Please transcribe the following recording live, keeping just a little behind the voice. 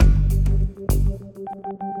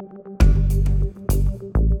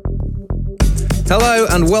Hello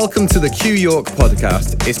and welcome to the Q York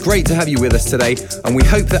podcast. It's great to have you with us today, and we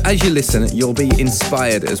hope that as you listen, you'll be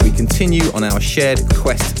inspired as we continue on our shared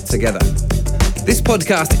quest together. This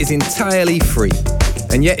podcast is entirely free,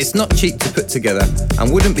 and yet it's not cheap to put together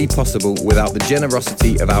and wouldn't be possible without the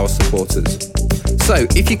generosity of our supporters. So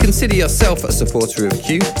if you consider yourself a supporter of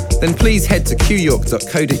Q, then please head to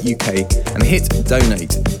qyork.co.uk and hit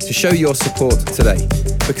donate to show your support today,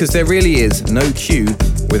 because there really is no Q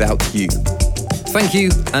without you. Thank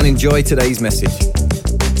you and enjoy today's message.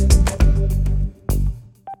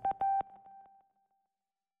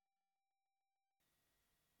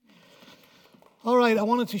 All right, I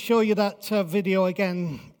wanted to show you that video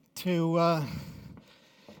again to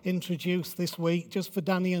introduce this week. Just for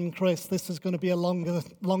Danny and Chris, this is going to be a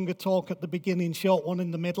longer talk at the beginning, short one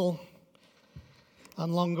in the middle,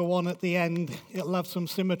 and longer one at the end. It'll have some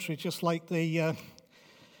symmetry, just like the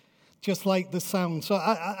sound. So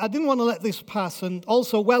I didn't want to let this pass. And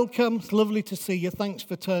also, welcome. It's lovely to see you. Thanks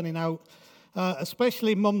for turning out,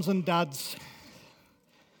 especially mums and dads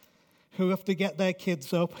who have to get their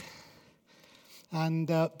kids up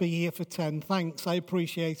and be here for 10. Thanks, I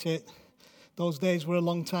appreciate it. Those days were a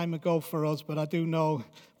long time ago for us, but I do know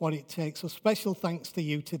what it takes. So special thanks to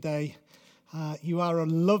you today. You are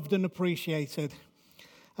loved and appreciated.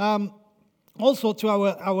 Also to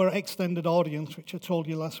our extended audience, which I told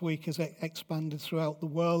you last week has expanded throughout the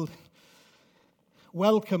world.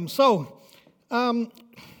 Welcome. So, I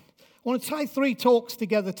want to tie 3 talks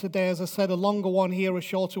together today. As I said, a longer one here, a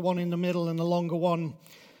shorter one in the middle, and a longer one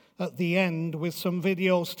at the end with some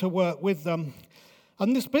videos to work with them.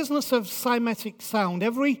 And this business of cymatic sound,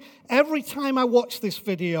 every time I watch this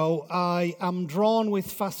video, I am drawn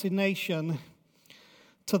with fascination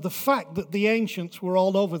to the fact that the ancients were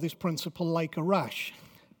all over this principle like a rash.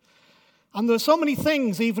 And there are so many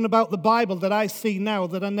things, even about the Bible, that I see now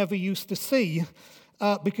that I never used to see,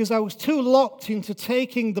 because I was too locked into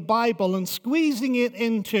taking the Bible and squeezing it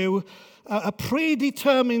into a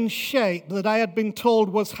predetermined shape that I had been told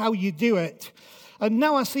was how you do it. And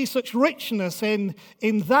now I see such richness in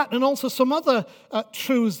that, and also some other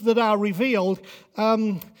truths that are revealed.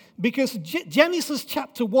 Because Genesis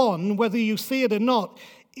chapter 1, whether you see it or not,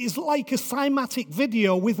 is like a cymatic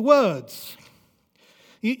video with words.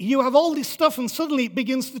 You have all this stuff, and suddenly it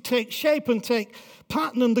begins to take shape and take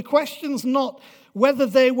pattern. And the question's not whether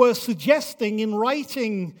they were suggesting in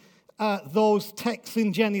writing those texts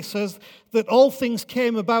in Genesis that all things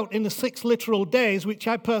came about in the 6 literal days, which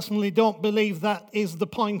I personally don't believe that is the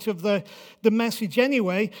point of the message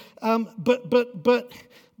anyway.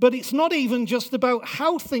 But it's not even just about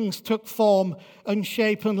how things took form and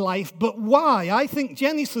shape and life, but why. I think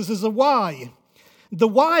Genesis is a why. The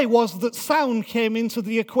why was that sound came into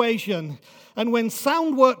the equation. And when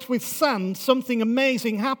sound worked with sand, something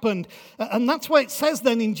amazing happened. And that's why it says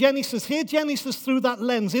then in Genesis, hear Genesis through that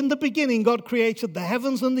lens. In the beginning, God created the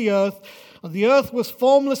heavens and the earth. And the earth was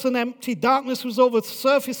formless and empty. Darkness was over the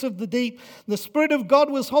surface of the deep. The Spirit of God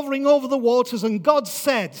was hovering over the waters. And God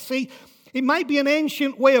said, see, it might be an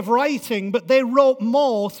ancient way of writing, but they wrote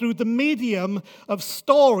more through the medium of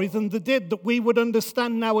story than they did that we would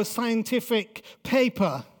understand now as scientific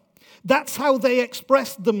paper. That's how they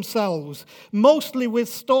expressed themselves, mostly with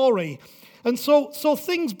story. And so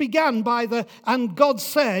things began by and God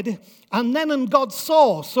said, and then and God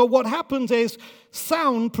saw. So what happens is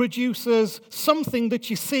sound produces something that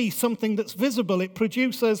you see, something that's visible. It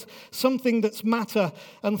produces something that's matter,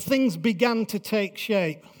 and things began to take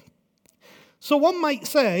shape. So one might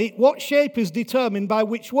say, what shape is determined by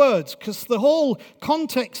which words? Because the whole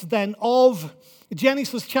context then of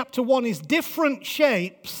Genesis chapter 1 is different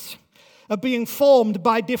shapes are being formed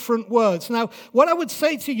by different words. Now, what I would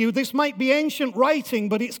say to you, this might be ancient writing,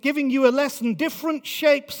 but it's giving you a lesson. Different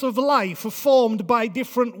shapes of life are formed by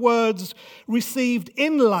different words received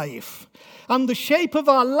in life. And the shape of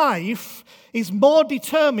our life is more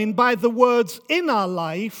determined by the words in our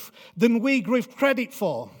life than we give credit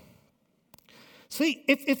for. See,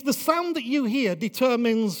 if the sound that you hear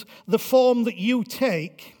determines the form that you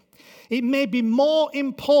take, it may be more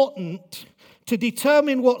important to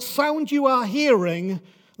determine what sound you are hearing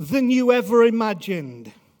than you ever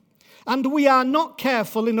imagined. And we are not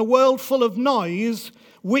careful in a world full of noise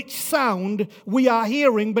which sound we are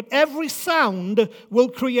hearing, but every sound will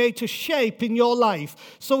create a shape in your life.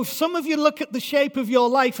 So if some of you look at the shape of your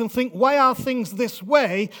life and think, why are things this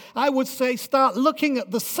way? I would say start looking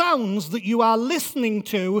at the sounds that you are listening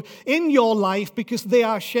to in your life, because they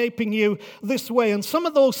are shaping you this way. And some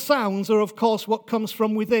of those sounds are, of course, what comes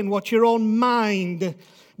from within, what your own mind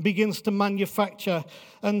begins to manufacture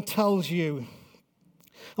and tells you. And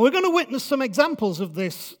we're going to witness some examples of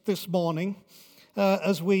this morning.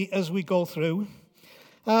 as we go through.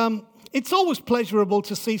 It's always pleasurable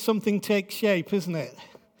to see something take shape, isn't it?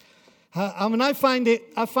 I find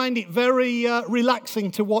it very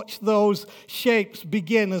relaxing to watch those shapes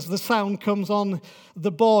begin as the sound comes on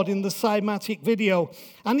the board in the cymatic video.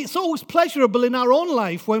 And it's always pleasurable in our own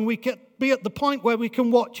life when we can be at the point where we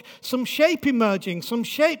can watch some shape emerging, some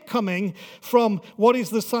shape coming from what is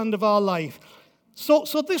the sound of our life. So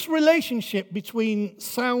this relationship between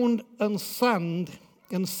sound and sand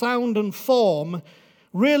and sound and form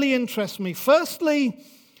really interests me. Firstly,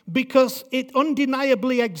 because it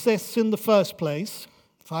undeniably exists in the first place.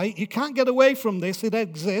 Right? You can't get away from this, it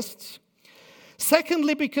exists.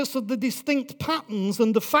 Secondly, because of the distinct patterns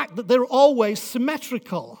and the fact that they're always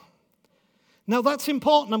symmetrical. Now that's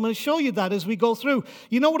important. I'm going to show you that as we go through.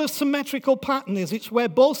 You know what a symmetrical pattern is? It's where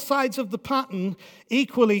both sides of the pattern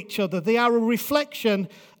equal each other. They are a reflection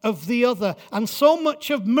of the other. And so much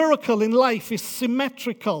of miracle in life is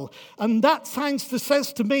symmetrical. And that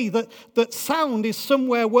says to me that sound is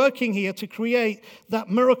somewhere working here to create that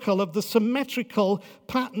miracle of the symmetrical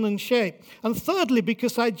pattern and shape. And thirdly,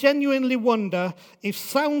 because I genuinely wonder if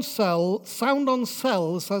sound on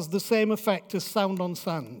cells has the same effect as sound on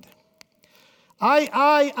sand.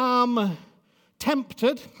 I am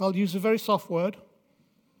tempted, I'll use a very soft word,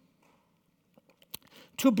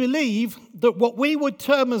 to believe that what we would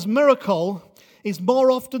term as miracle is more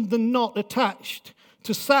often than not attached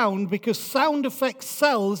to sound, because sound affects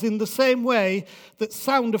cells in the same way that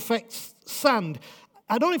sound affects sand.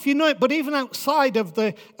 I don't know if you know it, but even outside of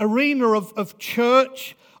the arena of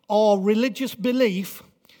church or religious belief,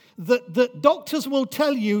 that doctors will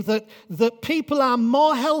tell you that people are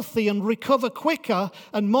more healthy and recover quicker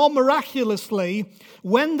and more miraculously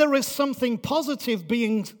when there is something positive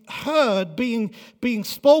being heard, being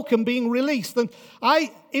spoken, being released. And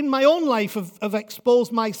I, in my own life, have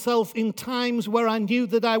exposed myself in times where I knew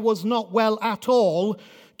that I was not well at all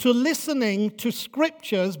to listening to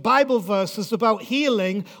scriptures, Bible verses about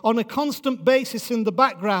healing on a constant basis in the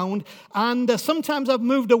background. And sometimes I've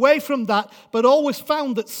moved away from that, but always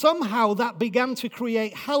found that somehow that began to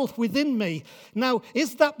create health within me. Now,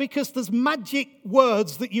 is that because there's magic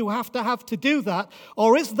words that you have to do that?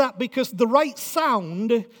 Or is that because the right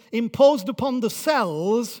sound imposed upon the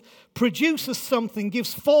cells produces something,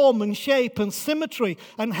 gives form and shape and symmetry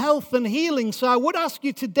and health and healing? So I would ask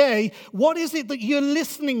you today, what is it that you're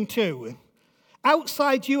listening to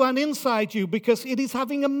outside you and inside you? Because it is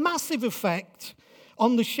having a massive effect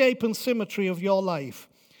on the shape and symmetry of your life.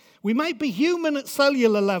 We might be human at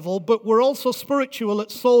cellular level, but we're also spiritual at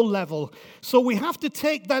soul level. So we have to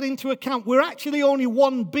take that into account. We're actually only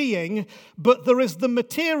one being, but there is the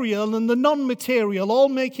material and the non-material all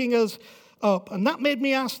making us up. And that made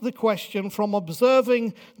me ask the question, from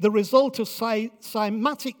observing the result of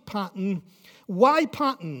cymatic pattern, why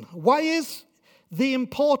pattern? Why is the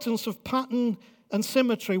importance of pattern and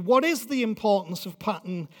symmetry? What is the importance of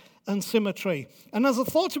pattern and symmetry? And as I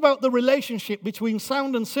thought about the relationship between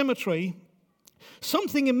sound and symmetry,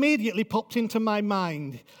 something immediately popped into my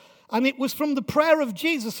mind. And it was from the prayer of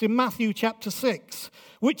Jesus in Matthew chapter 6,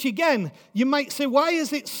 which again, you might say, why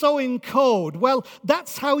is it so in code? Well,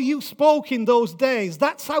 that's how you spoke in those days.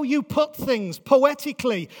 That's how you put things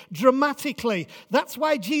poetically, dramatically. That's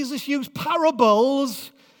why Jesus used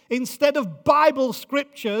parables instead of Bible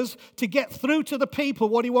scriptures to get through to the people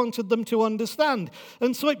what he wanted them to understand.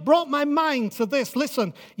 And so it brought my mind to this.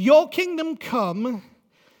 Listen, your kingdom come,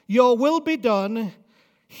 your will be done,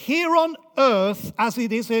 here on earth as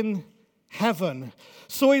it is in heaven.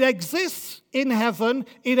 So it exists in heaven,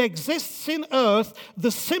 it exists in earth.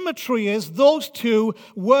 The symmetry is those two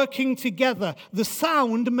working together. The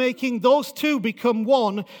sound making those two become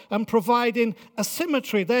one and providing a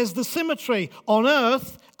symmetry. There's the symmetry on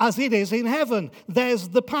earth as it is in heaven. There's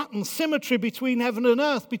the pattern, symmetry between heaven and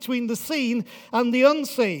earth, between the seen and the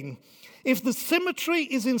unseen. If the symmetry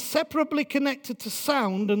is inseparably connected to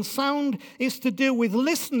sound, and sound is to do with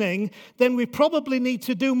listening, then we probably need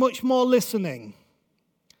to do much more listening.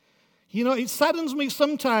 You know, it saddens me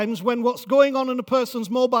sometimes when what's going on a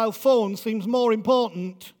person's mobile phone seems more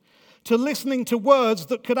important to listening to words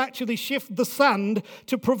that could actually shift the sand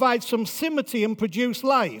to provide some symmetry and produce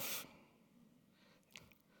life.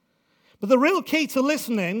 But the real key to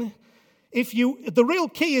listening, if you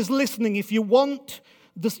want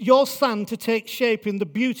your sand to take shape in the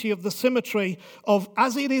beauty of the symmetry of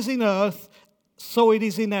as it is in earth, so it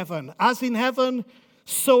is in heaven. As in heaven,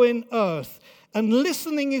 so in earth. And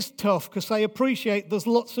listening is tough because I appreciate there's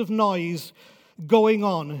lots of noise going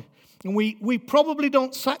on. And we probably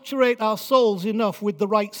don't saturate our souls enough with the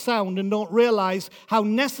right sound and don't realize how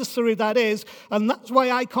necessary that is. And that's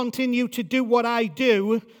why I continue to do what I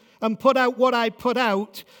do and put out what I put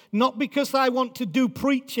out, not because I want to do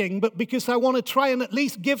preaching, but because I want to try and at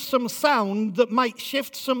least give some sound that might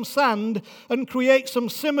shift some sand and create some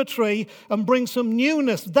symmetry and bring some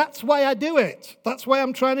newness. That's why I do it. That's why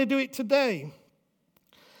I'm trying to do it today.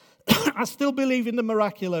 I still believe in the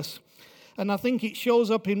miraculous, and I think it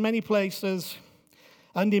shows up in many places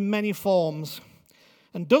and in many forms.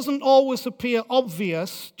 And doesn't always appear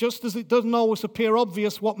obvious, just as it doesn't always appear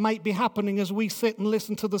obvious what might be happening as we sit and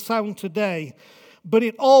listen to the sound today. But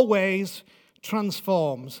it always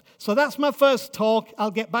transforms. So that's my first talk.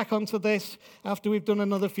 I'll get back onto this after we've done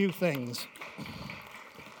another few things.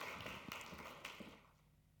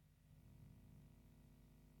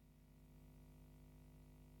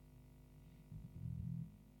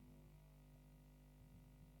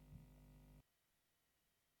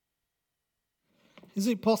 Is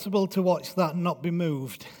it possible to watch that and not be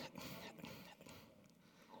moved?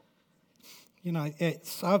 You know,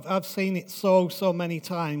 I've seen it so many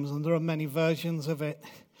times, and there are many versions of it.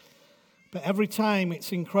 But every time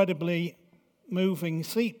it's incredibly moving.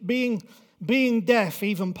 See, being deaf,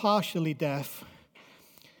 even partially deaf,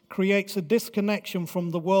 creates a disconnection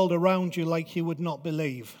from the world around you like you would not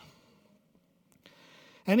believe.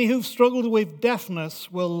 Any who've struggled with deafness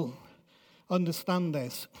will understand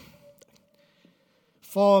this.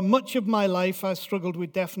 For much of my life, I struggled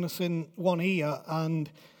with deafness in one ear, and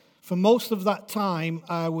for most of that time,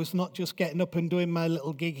 I was not just getting up and doing my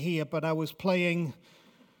little gig here, but I was playing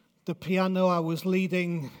the piano, I was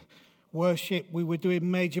leading worship, we were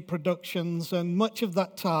doing major productions, and much of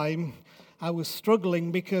that time, I was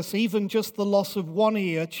struggling because even just the loss of one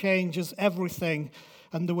ear changes everything.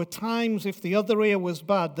 And there were times, if the other ear was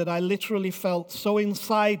bad, that I literally felt so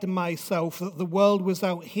inside myself that the world was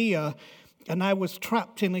out here, and I was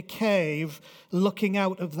trapped in a cave, looking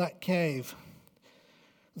out of that cave.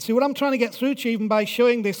 See, what I'm trying to get through to you, even by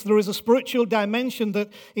showing this, there is a spiritual dimension that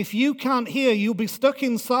if you can't hear, you'll be stuck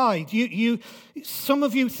inside. Some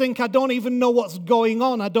of you think, I don't even know what's going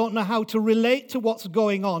on. I don't know how to relate to what's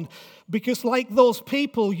going on. Because like those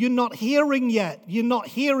people, you're not hearing yet. You're not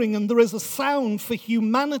hearing, and there is a sound for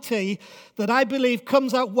humanity that I believe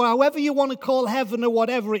comes out, however you want to call heaven or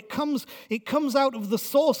whatever, it comes out of the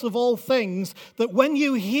source of all things, that when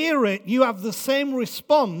you hear it, you have the same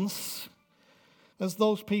response as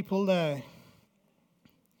those people there.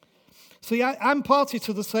 See, I'm party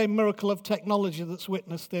to the same miracle of technology that's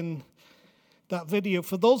witnessed in that video.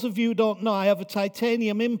 For those of you who don't know, I have a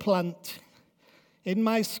titanium implant in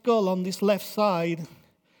my skull on this left side,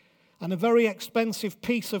 and a very expensive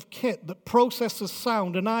piece of kit that processes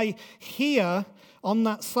sound, and I hear on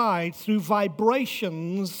that side through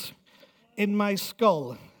vibrations in my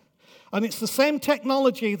skull. And it's the same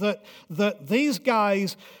technology that these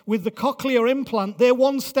guys with the cochlear implant, they're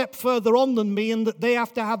one step further on than me in that they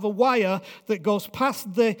have to have a wire that goes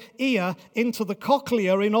past the ear into the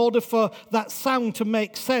cochlea in order for that sound to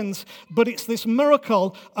make sense. But it's this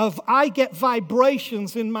miracle of I get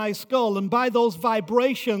vibrations in my skull, and by those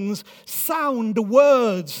vibrations, sound,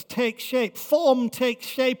 words take shape, form takes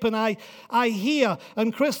shape, and I hear.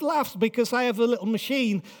 And Chris laughs because I have a little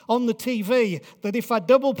machine on the TV that if I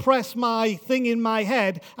double press my thing in my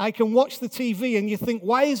head, I can watch the TV, and you think,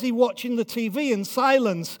 why is he watching the TV in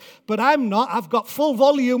silence? But I'm not. I've got full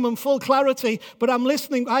volume and full clarity, but I'm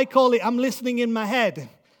listening. I call it, I'm listening in my head.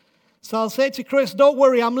 So I'll say to Chris, don't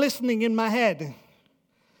worry, I'm listening in my head.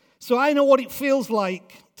 So I know what it feels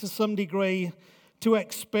like, to some degree, to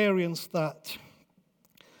experience that.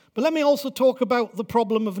 But let me also talk about the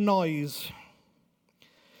problem of noise.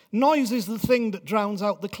 Noise is the thing that drowns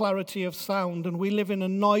out the clarity of sound, and we live in a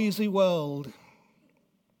noisy world.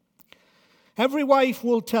 Every wife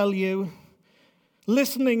will tell you,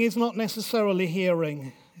 listening is not necessarily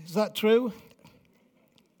hearing. Is that true?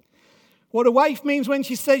 What a wife means when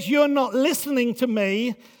she says, you're not listening to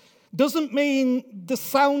me, doesn't mean the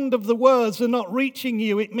sound of the words are not reaching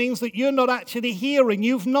you. It means that you're not actually hearing.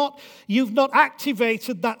 You've not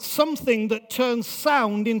activated that something that turns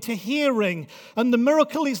sound into hearing. And the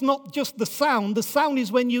miracle is not just the sound. The sound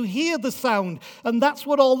is when you hear the sound. And that's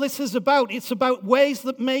what all this is about. It's about ways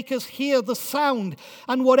that make us hear the sound.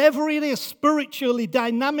 And whatever it is spiritually,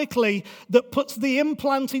 dynamically, that puts the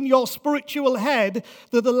implant in your spiritual head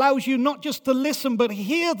that allows you not just to listen but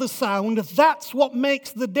hear the sound, that's what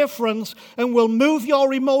makes the difference and will move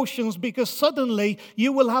your emotions, because suddenly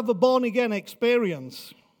you will have a born-again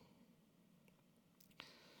experience.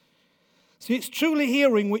 See, it's truly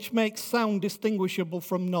hearing which makes sound distinguishable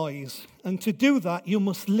from noise. And to do that, you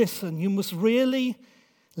must listen. You must really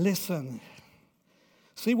listen.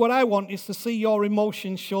 See, what I want is to see your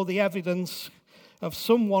emotions show the evidence of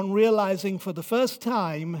someone realizing for the first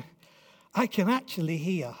time, I can actually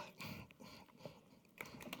hear.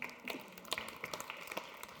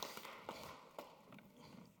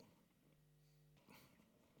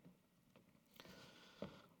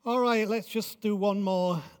 All right, let's just do one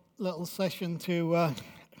more little session to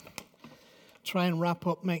try and wrap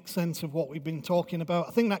up, make sense of what we've been talking about.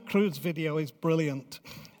 I think that Croods video is brilliant.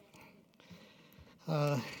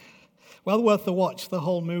 Well worth the watch, the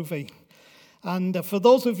whole movie. And for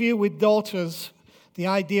those of you with daughters, the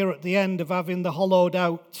idea at the end of having the hollowed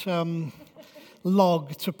out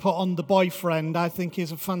log to put on the boyfriend, I think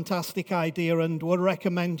is a fantastic idea, and would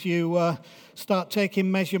recommend you start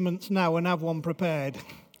taking measurements now and have one prepared.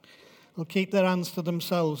 They'll keep their hands to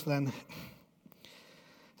themselves then.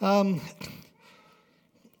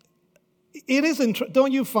 It is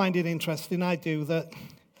don't you find it interesting? I do, that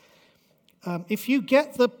if you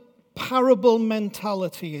get the parable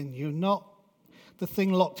mentality in you, not the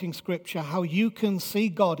thing locked in Scripture, how you can see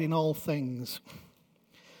God in all things,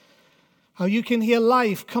 how you can hear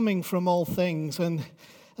life coming from all things. And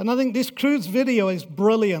I think this Croods video is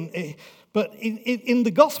brilliant. But in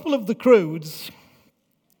the Gospel of the Croods,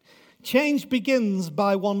 change begins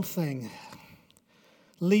by one thing: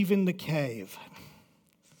 leaving the cave.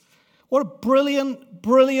 What a brilliant,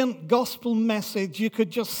 brilliant gospel message. You could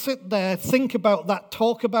just sit there, think about that,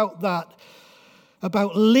 talk about that,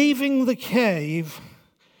 about leaving the cave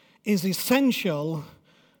is essential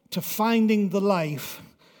to finding the life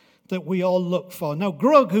that we all look for. Now,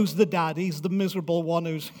 Grug, who's the dad, he's the miserable one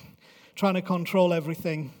who's trying to control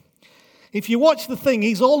everything. If you watch the thing,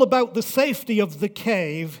 he's all about the safety of the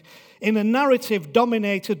cave in a narrative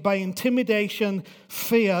dominated by intimidation,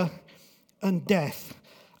 fear, and death.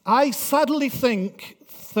 I sadly think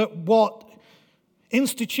that what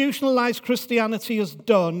institutionalized Christianity has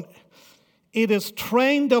done, it has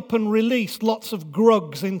trained up and released lots of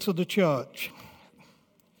Grugs into the church,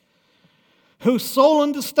 whose sole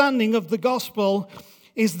understanding of the gospel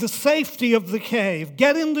is the safety of the cave.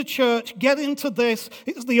 Get in the church, get into this,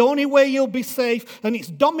 it's the only way you'll be safe, and it's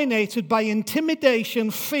dominated by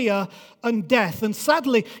intimidation, fear, and death. And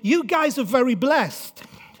sadly, you guys are very blessed,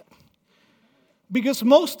 because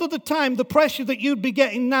most of the time, the pressure that you'd be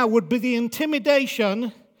getting now would be the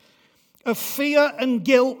intimidation of fear and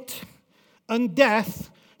guilt and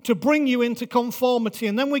death to bring you into conformity.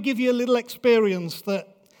 And then we give you a little experience that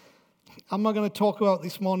I'm not going to talk about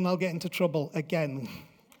this morning. I'll get into trouble again.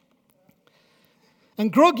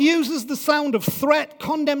 And Grug uses the sound of threat,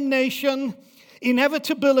 condemnation,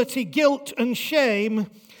 inevitability, guilt, and shame,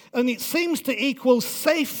 and it seems to equal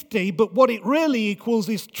safety, but what it really equals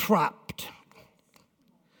is trapped.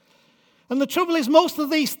 And the trouble is, most of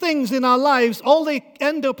these things in our lives, all they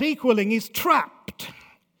end up equaling is trapped.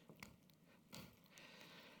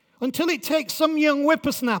 Until it takes some young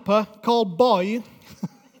whippersnapper called Boy,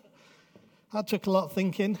 that took a lot of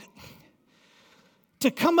thinking, to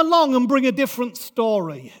come along and bring a different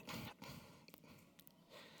story.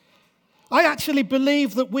 I actually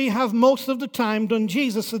believe that we have most of the time done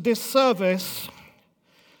Jesus a disservice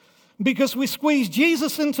because we squeeze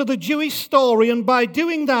Jesus into the Jewish story, and by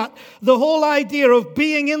doing that, the whole idea of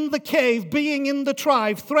being in the cave, being in the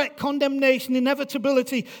tribe, threat, condemnation,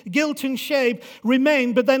 inevitability, guilt, and shame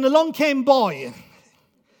remained. But then along came Boy,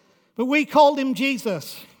 but we called him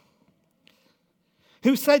Jesus,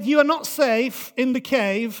 who said, you are not safe in the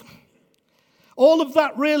cave. All of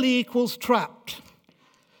that really equals trapped.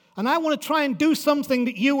 And I want to try and do something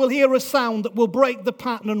that you will hear a sound that will break the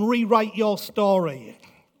pattern and rewrite your story.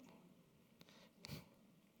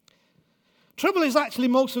 Trouble is, actually,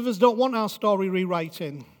 most of us don't want our story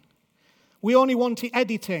rewriting. We only want it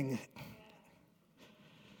editing,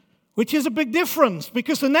 which is a big difference,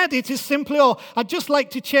 because an edit is simply, I'd just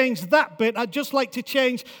like to change that bit, I'd just like to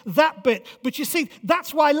change that bit. But you see,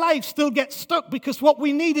 that's why life still gets stuck, because what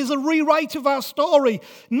we need is a rewrite of our story.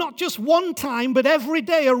 Not just one time, but every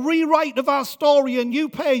day, a rewrite of our story, a new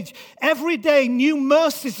page. Every day, new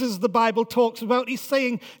mercies, as the Bible talks about. He's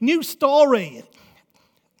saying, new story.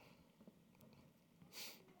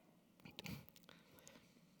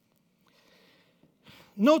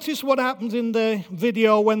 Notice what happens in the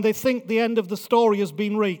video when they think the end of the story has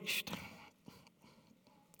been reached.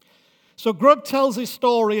 So Grug tells his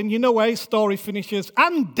story, and you know where his story finishes,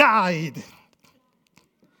 and died.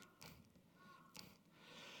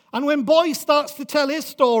 And when Boy starts to tell his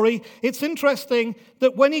story, it's interesting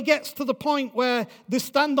that when he gets to the point where they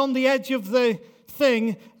stand on the edge of the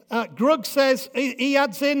thing, Grug says, he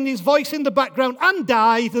adds in his voice in the background, and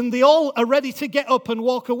died, and they all are ready to get up and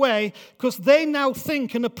walk away because they now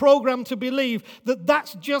think and are programmed to believe that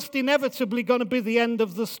that's just inevitably going to be the end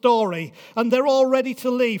of the story, and they're all ready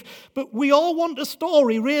to leave. But we all want a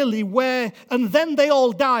story, really, where, and then they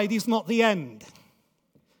all died is not the end.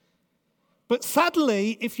 But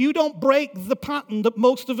sadly, if you don't break the pattern that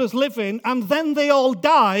most of us live in, and then they all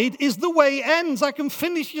died, is the way it ends. I can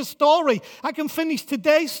finish your story. I can finish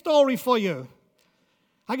today's story for you.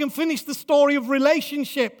 I can finish the story of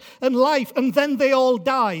relationship and life, and then they all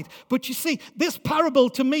died. But you see, this parable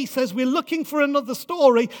to me says we're looking for another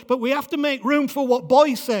story, but we have to make room for what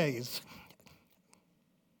Boy says.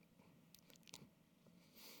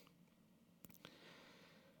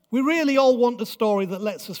 We really all want a story that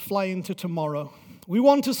lets us fly into tomorrow. We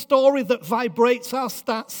want a story that vibrates our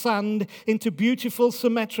sand into beautiful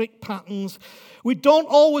symmetric patterns. We don't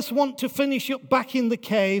always want to finish up back in the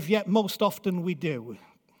cave, yet most often we do.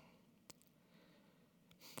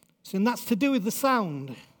 So, and that's to do with the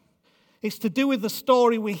sound. It's to do with the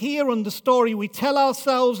story we hear and the story we tell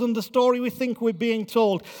ourselves and the story we think we're being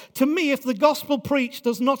told. To me, if the gospel preached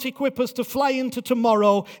does not equip us to fly into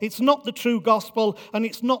tomorrow, it's not the true gospel and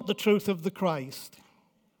it's not the truth of the Christ.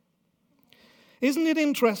 Isn't it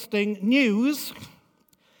interesting? News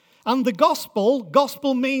and the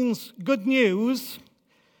gospel means good news,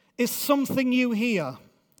 is something you hear.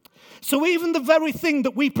 So even the very thing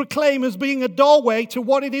that we proclaim as being a doorway to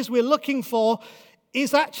what it is we're looking for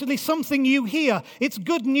is actually something you hear. It's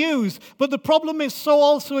good news, but the problem is so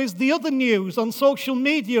also is the other news on social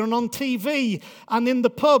media and on TV and in the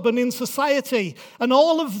pub and in society. And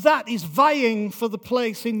all of that is vying for the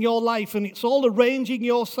place in your life, and it's all arranging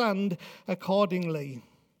your sand accordingly.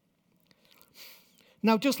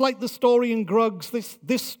 Now, just like the story in Grug's,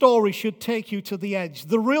 this story should take you to the edge.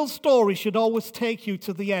 The real story should always take you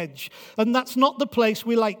to the edge, and that's not the place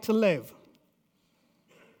we like to live.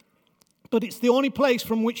 But it's the only place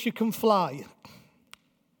from which you can fly.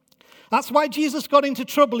 That's why Jesus got into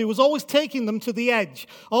trouble. He was always taking them to the edge,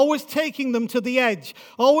 always taking them to the edge,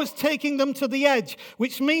 always taking them to the edge,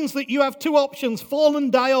 which means that you have two options: fall and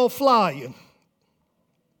die or fly.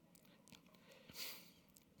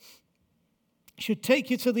 It should take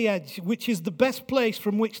you to the edge, which is the best place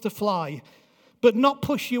from which to fly, but not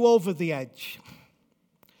push you over the edge.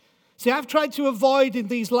 See, I've tried to avoid in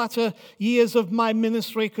these latter years of my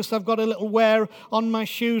ministry, because I've got a little wear on my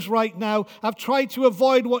shoes right now, I've tried to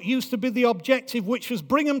avoid what used to be the objective, which was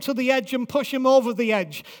bring them to the edge and push them over the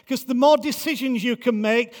edge. Because the more decisions you can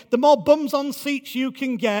make, the more bums on seats you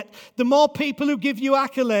can get, the more people who give you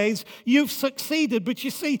accolades, you've succeeded. But you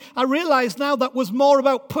see, I realize now that was more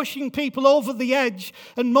about pushing people over the edge,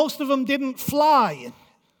 and most of them didn't fly.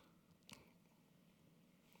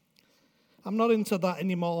 I'm not into that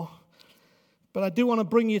anymore. But I do want to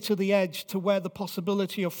bring you to the edge, to where the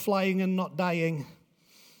possibility of flying and not dying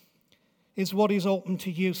is what is open to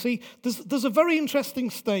you. See, there's a very interesting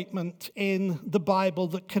statement in the Bible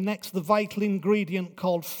that connects the vital ingredient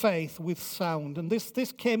called faith with sound. And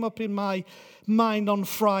this came up in my mind on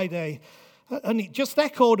Friday, and it just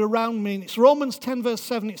echoed around me. And it's Romans 10, verse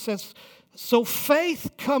 7. It says, "So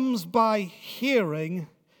faith comes by hearing,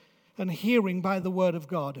 and hearing by the word of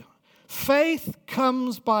God." Faith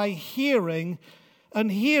comes by hearing,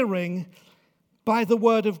 and hearing by the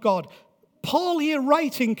word of God. Paul here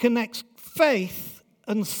writing connects faith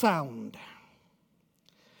and sound.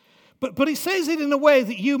 But he says it in a way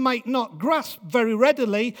that you might not grasp very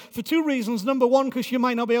readily for two reasons. Number one, because you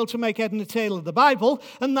might not be able to make head and tail of the Bible,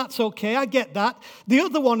 and that's okay, I get that. The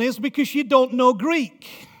other one is because you don't know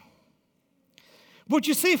Greek. But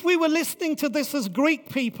you see, if we were listening to this as Greek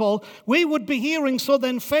people, we would be hearing, so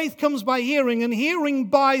then faith comes by hearing, and hearing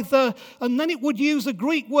by and then it would use a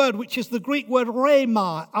Greek word, which is the Greek word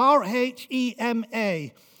rhema,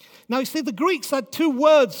 R-H-E-M-A. Now, you see, the Greeks had two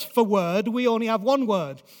words for word. We only have one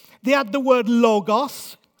word. They had the word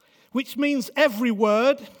logos, which means every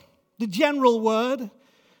word, the general word,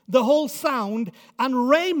 the whole sound, and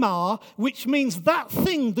rhema, which means that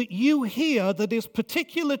thing that you hear that is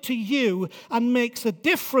particular to you and makes a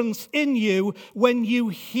difference in you when you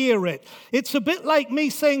hear it. It's a bit like me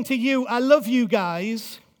saying to you, I love you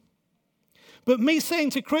guys, but me saying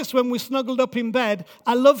to Chris when we're snuggled up in bed,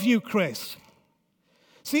 I love you, Chris.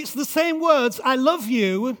 See, it's the same words, I love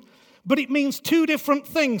you, but it means two different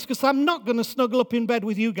things, because I'm not going to snuggle up in bed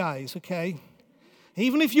with you guys, okay?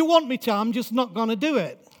 Even if you want me to, I'm just not going to do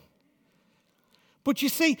it. But you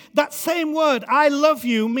see, that same word, I love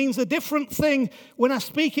you, means a different thing when I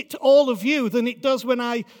speak it to all of you than it does when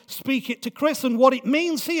I speak it to Chris. And what it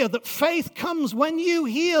means here, that faith comes when you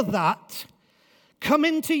hear that, come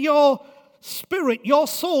into your spirit, your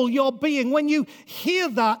soul, your being. When you hear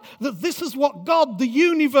that this is what God, the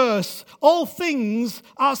universe, all things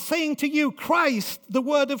are saying to you, Christ, the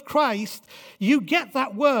word of Christ, you get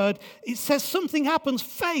that word. It says something happens.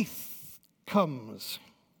 Faith comes.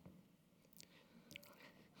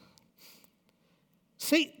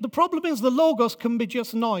 See, the problem is the logos can be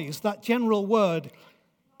just noise, that general word.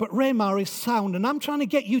 But Rhema is sound, and I'm trying to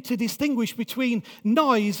get you to distinguish between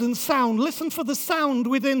noise and sound. Listen for the sound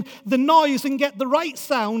within the noise and get the right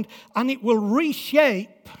sound, and it will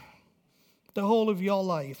reshape the whole of your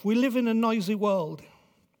life. We live in a noisy world.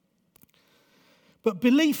 But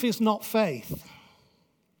belief is not faith.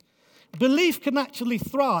 Belief can actually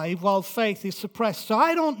thrive while faith is suppressed. So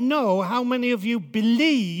I don't know how many of you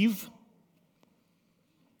believe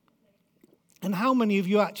and how many of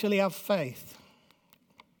you actually have faith.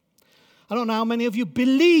 I don't know how many of you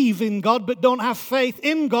believe in God but don't have faith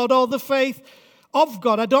in God or the faith of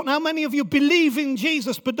God. I don't know how many of you believe in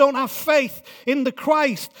Jesus but don't have faith in the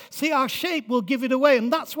Christ. See, our shape will give it away.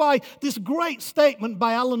 And that's why this great statement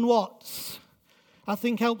by Alan Watts, I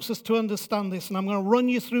think, helps us to understand this. And I'm going to run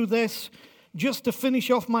you through this just to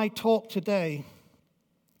finish off my talk today.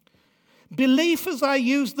 Belief, as I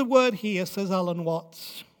use the word here, says Alan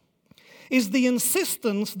Watts, is the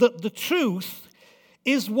insistence that the truth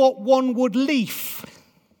is what one would leaf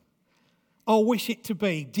or wish it to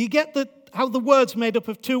be. Do you get how the word's made up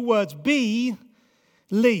of two words? Be,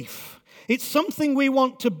 leaf. It's something we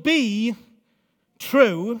want to be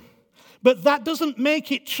true, but that doesn't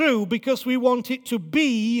make it true because we want it to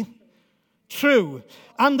be true.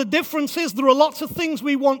 And the difference is there are lots of things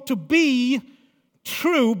we want to be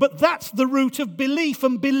true, but that's the root of belief.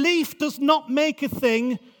 And belief does not make a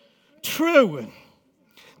thing true.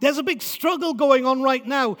 There's a big struggle going on right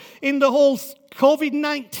now in the whole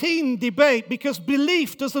COVID-19 debate because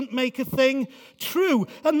belief doesn't make a thing true.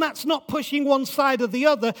 And that's not pushing one side or the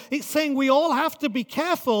other. It's saying we all have to be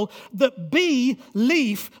careful that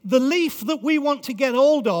belief, the leaf that we want to get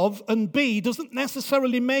hold of and be, doesn't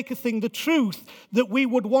necessarily make a thing the truth that we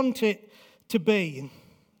would want it to be.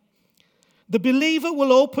 The believer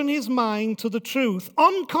will open his mind to the truth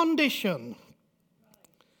on condition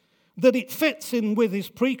that it fits in with his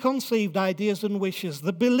preconceived ideas and wishes.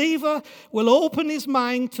 The believer will open his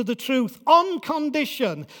mind to the truth on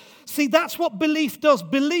condition. See, that's what belief does.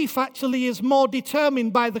 Belief actually is more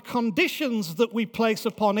determined by the conditions that we place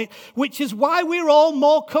upon it, which is why we're all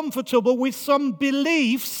more comfortable with some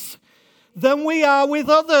beliefs than we are with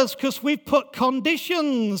others, because we've put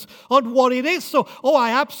conditions on what it is. So,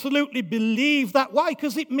 I absolutely believe that. Why?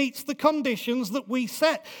 Because it meets the conditions that we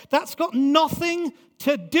set. That's got nothing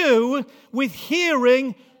to do with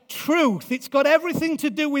hearing truth. It's got everything to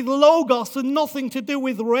do with logos and nothing to do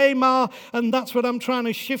with rhema, and that's what I'm trying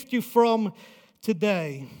to shift you from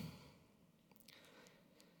today.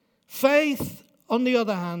 Faith, on the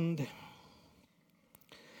other hand,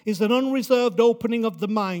 is an unreserved opening of the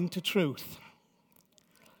mind to truth.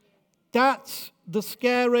 That's the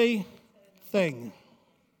scary thing.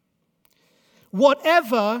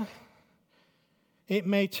 Whatever it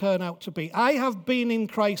may turn out to be. I have been in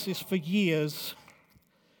crisis for years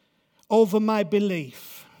over my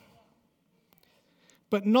belief,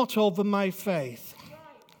 but not over my faith.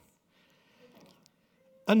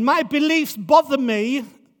 And my beliefs bother me,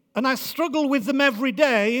 and I struggle with them every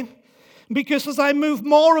day, because as I move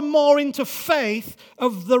more and more into faith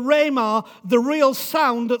of the rhema, the real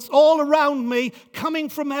sound that's all around me, coming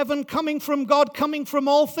from heaven, coming from God, coming from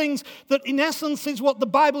all things, that in essence is what the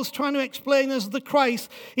Bible's trying to explain as the Christ,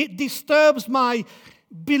 it disturbs my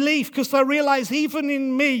belief, because I realize even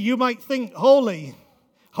in me, you might think, holy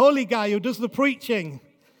guy who does the preaching.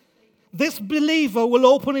 This believer will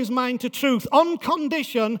open his mind to truth on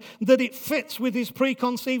condition that it fits with his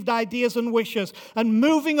preconceived ideas and wishes. And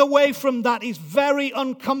moving away from that is very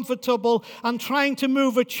uncomfortable, and trying to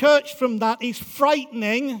move a church from that is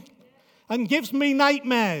frightening and gives me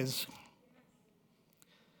nightmares.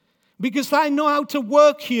 Because I know how to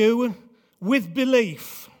work you with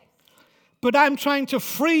belief, but I'm trying to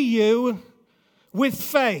free you with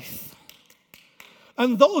faith.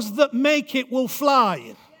 And those that make it will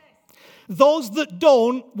fly. Those that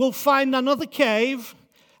don't will find another cave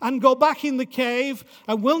and go back in the cave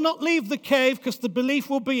and will not leave the cave, because the belief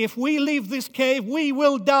will be, if we leave this cave, we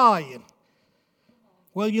will die.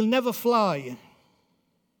 Well, you'll never fly.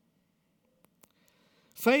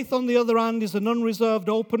 Faith, on the other hand, is an unreserved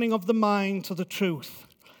opening of the mind to the truth,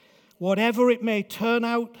 whatever it may turn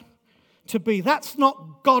out to be. That's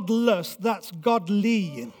not godless, that's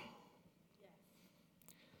godly.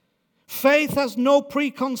 Faith has no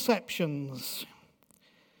preconceptions.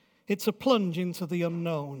 It's a plunge into the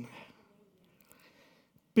unknown.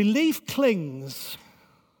 Belief clings,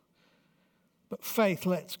 but faith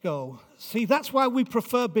lets go. See, that's why we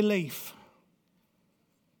prefer belief.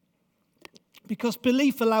 Because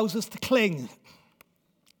belief allows us to cling.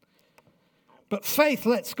 But faith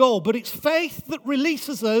lets go. But it's faith that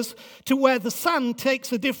releases us to where the sand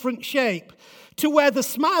takes a different shape, to where the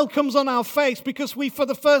smile comes on our face because we, for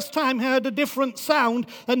the first time, heard a different sound,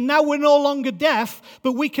 and now we're no longer deaf,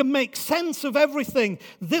 but we can make sense of everything.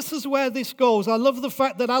 This is where this goes. I love the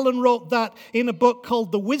fact that Alan wrote that in a book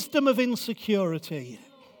called The Wisdom of Insecurity.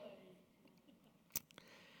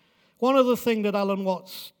 One other thing that Alan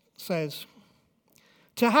Watts says,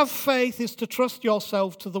 to have faith is to trust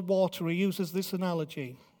yourself to the water. He uses this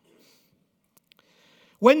analogy.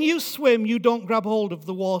 When you swim, you don't grab hold of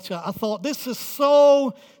the water. I thought, this is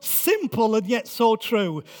so simple and yet so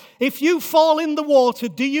true. If you fall in the water,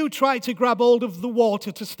 do you try to grab hold of the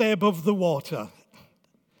water to stay above the water?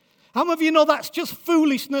 How many of you know that's just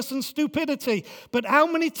foolishness and stupidity? But how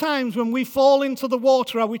many times when we fall into the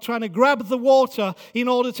water are we trying to grab the water in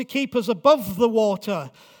order to keep us above the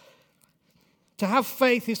water? To have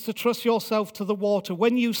faith is to trust yourself to the water.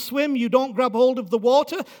 When you swim, you don't grab hold of the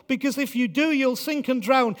water, because if you do, you'll sink and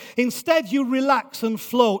drown. Instead, you relax and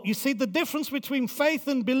float. You see the difference between faith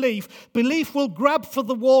and belief? Belief will grab for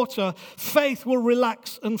the water. Faith will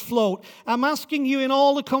relax and float. I'm asking you in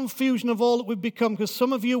all the confusion of all that we've become, because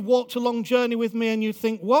some of you walked a long journey with me and you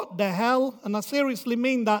think, what the hell? And I seriously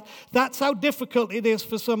mean that. That's how difficult it is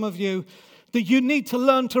for some of you, that you need to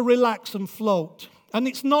learn to relax and float. And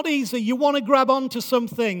it's not easy. You want to grab onto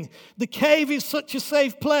something. The cave is such a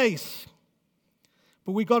safe place.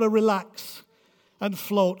 But we've got to relax and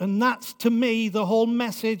float. And that's, to me, the whole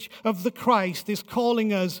message of the Christ is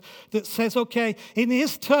calling us, that says, okay, in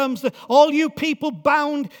his terms, that all you people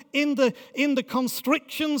bound in the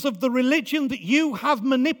constrictions of the religion that you have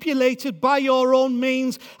manipulated by your own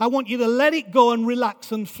means, I want you to let it go and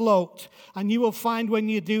relax and float. And you will find when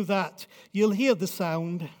you do that, you'll hear the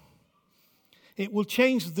sound. It will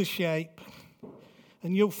change the shape,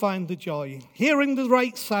 and you'll find the joy. Hearing the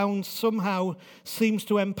right sound somehow seems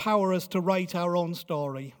to empower us to write our own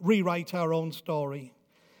story, rewrite our own story,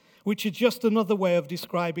 which is just another way of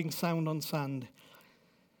describing sound on sand.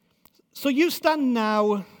 So you stand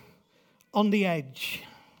now on the edge.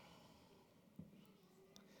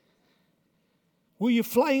 Will you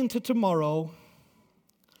fly into tomorrow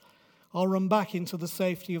or run back into the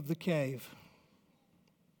safety of the cave?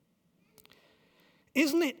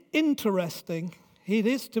 Isn't it interesting? It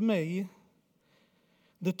is to me.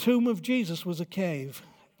 The tomb of Jesus was a cave,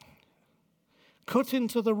 cut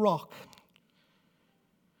into the rock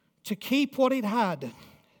to keep what it had.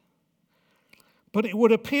 But it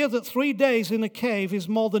would appear that 3 days in a cave is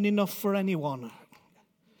more than enough for anyone.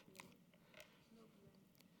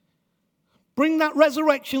 Bring that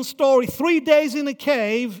resurrection story. 3 days in a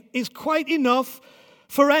cave is quite enough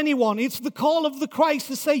for anyone. It's the call of the Christ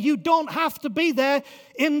to say you don't have to be there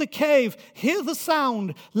in the cave. Hear the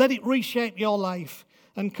sound. Let it reshape your life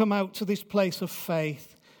and come out to this place of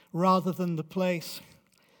faith rather than the place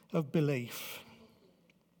of belief.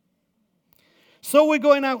 So we're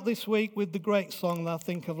going out this week with the great song that I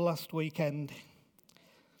think of last weekend.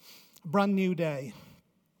 Brand New Day.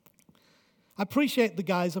 I appreciate the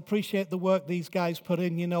guys, appreciate the work these guys put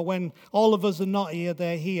in. You know, when all of us are not here,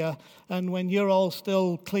 they're here. And when you're all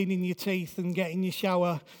still cleaning your teeth and getting your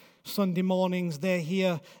shower Sunday mornings, they're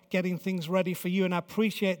here getting things ready for you. And I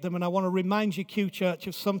appreciate them. And I want to remind you, Q Church,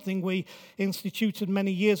 of something we instituted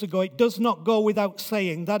many years ago. It does not go without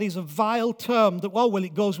saying. That is a vile term that, well,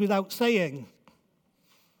 it goes without saying.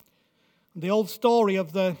 The old story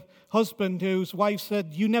of the husband whose wife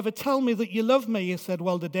said, you never tell me that you love me. He said,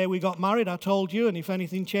 well, the day we got married, I told you, and if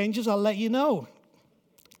anything changes, I'll let you know.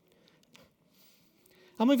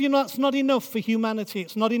 How many of you know that's not enough for humanity?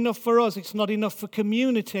 It's not enough for us. It's not enough for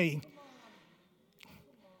community.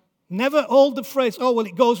 Never hold the phrase, oh, well,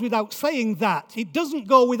 it goes without saying that. It doesn't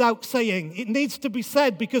go without saying. It needs to be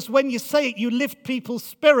said, because when you say it, you lift people's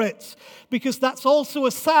spirits, because that's also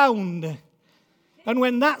a sound. And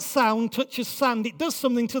when that sound touches sand, it does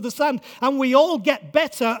something to the sand. And we all get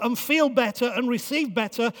better and feel better and receive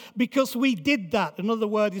better because we did that. Another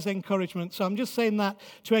word is encouragement. So I'm just saying that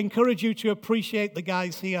to encourage you to appreciate the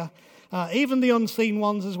guys here. Even the unseen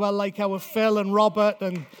ones as well, like our Phil and Robert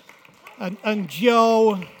and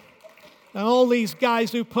Joe. And all these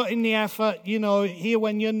guys who put in the effort, you know, here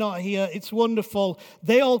when you're not here, it's wonderful.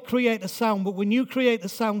 They all create a sound, but when you create a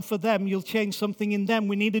sound for them, you'll change something in them.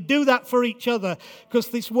 We need to do that for each other, because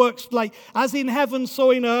this works like, as in heaven,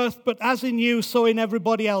 so in earth, but as in you, so in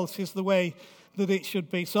everybody else, is the way that it should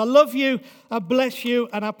be. So I love you, I bless you,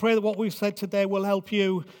 and I pray that what we've said today will help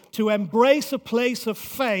you to embrace a place of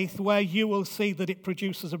faith where you will see that it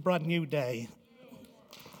produces a brand new day.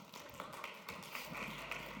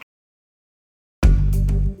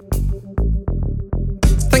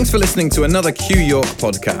 Thanks for listening to another Q York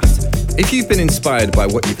podcast. If you've been inspired by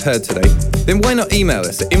what you've heard today, then why not email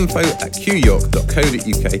us at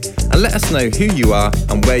info@qyork.co.uk and let us know who you are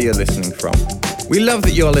and where you're listening from. We love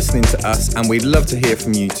that you're listening to us, and we'd love to hear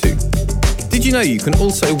from you too. Did you know you can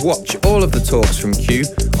also watch all of the talks from Q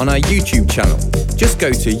on our YouTube channel? Just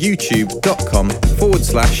go to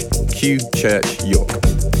youtube.com/Q Church York.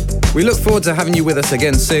 We look forward to having you with us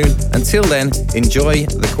again soon. Until then, enjoy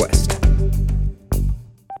the quest.